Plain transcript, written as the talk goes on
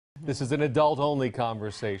This is an adult-only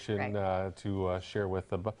conversation to share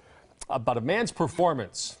with about a man's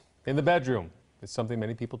performance in the bedroom. It's something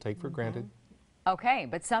many people take for granted. Okay,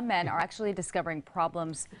 but some men are actually discovering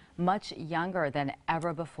problems much younger than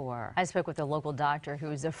ever before. I spoke with a local doctor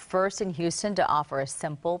who is the first in Houston to offer a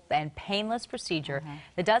simple and painless procedure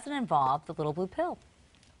that doesn't involve the little blue pill.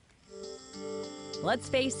 Let's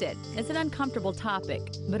face it, it's an uncomfortable topic,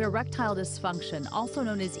 but erectile dysfunction, also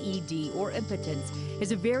known as ED or impotence,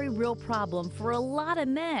 is a very real problem for a lot of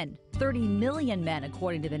men. 30 million men,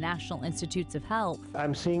 according to the National Institutes of Health.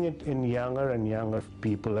 I'm seeing it in younger and younger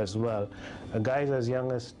people as well. Guys as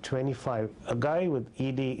young as 25. A guy with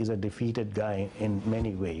ED is a defeated guy in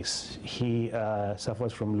many ways. He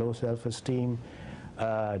suffers from low self-esteem,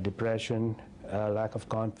 depression, lack of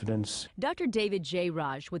confidence. Dr. David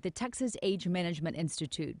Jeyara with the Texas Age Management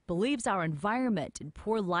Institute believes our environment and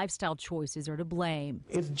poor lifestyle choices are to blame.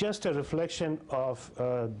 It's just a reflection of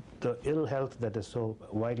the ill health that is so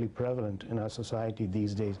widely prevalent in our society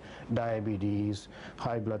these days. Diabetes,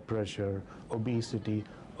 high blood pressure, obesity,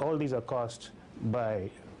 all these are caused by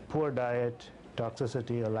poor diet,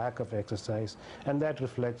 toxicity, a lack of exercise, and that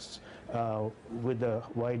reflects with the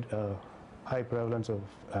wide high prevalence of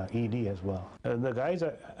ED as well. The guys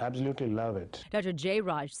absolutely love it. Dr.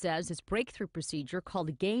 Jeyara says his breakthrough procedure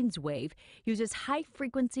called GAINSWave uses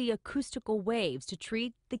high-frequency acoustical waves to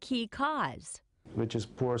treat the key cause, which is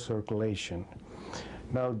poor circulation.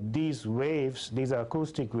 Now these waves, these are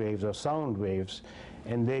acoustic waves or sound waves,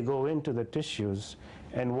 and they go into the tissues,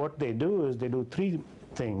 and what they do is they do three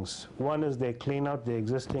things. One is they clean out the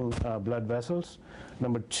existing blood vessels.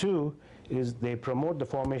 Number two is they promote the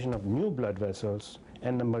formation of new blood vessels.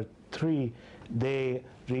 And number three, they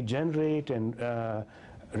regenerate and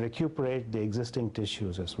recuperate the existing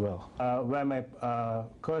tissues as well. Where my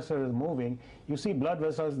cursor is moving, you see blood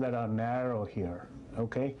vessels that are narrow here,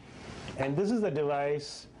 okay? And this is the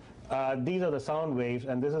device, these are the sound waves,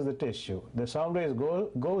 and this is the tissue. The sound waves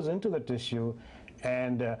goes into the tissue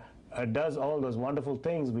and does all those wonderful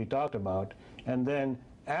things we talked about, and then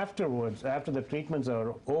afterwards, after the treatments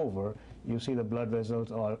are over, you see the blood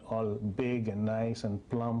vessels all big and nice and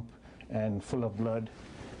plump and full of blood.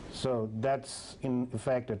 So that's in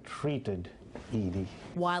effect a treated ED.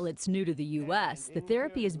 While it's new to the U.S., the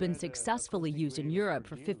therapy has been successfully used in Europe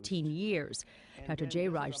for 15 years. Dr.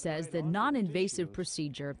 Jeyara says the non-invasive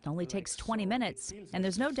procedure only takes 20 minutes and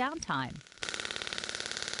there's no downtime.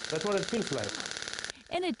 That's what it feels like.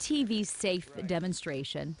 In a TV-safe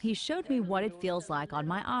demonstration, he showed me what it feels like on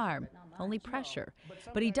my arm. Only pressure.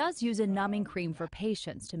 But he does use a numbing cream for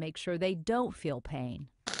patients to make sure they don't feel pain.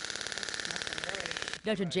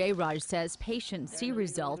 Dr. Jeyara says patients see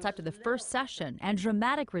results after the first session and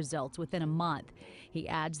dramatic results within a month. He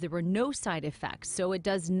adds there were no side effects, so it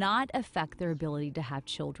does not affect their ability to have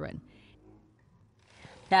children.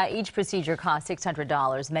 Now, each procedure costs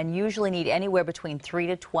 $600. Men usually need anywhere between 3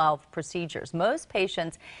 to 12 procedures. Most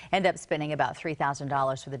patients end up spending about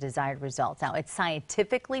 $3,000 for the desired results. Now, it's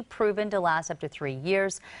scientifically proven to last up to 3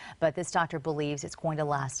 years, but this doctor believes it's going to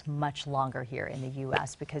last much longer here in the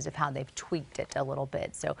U.S. because of how they've tweaked it a little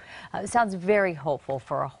bit. So it sounds very hopeful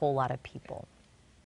for a whole lot of people.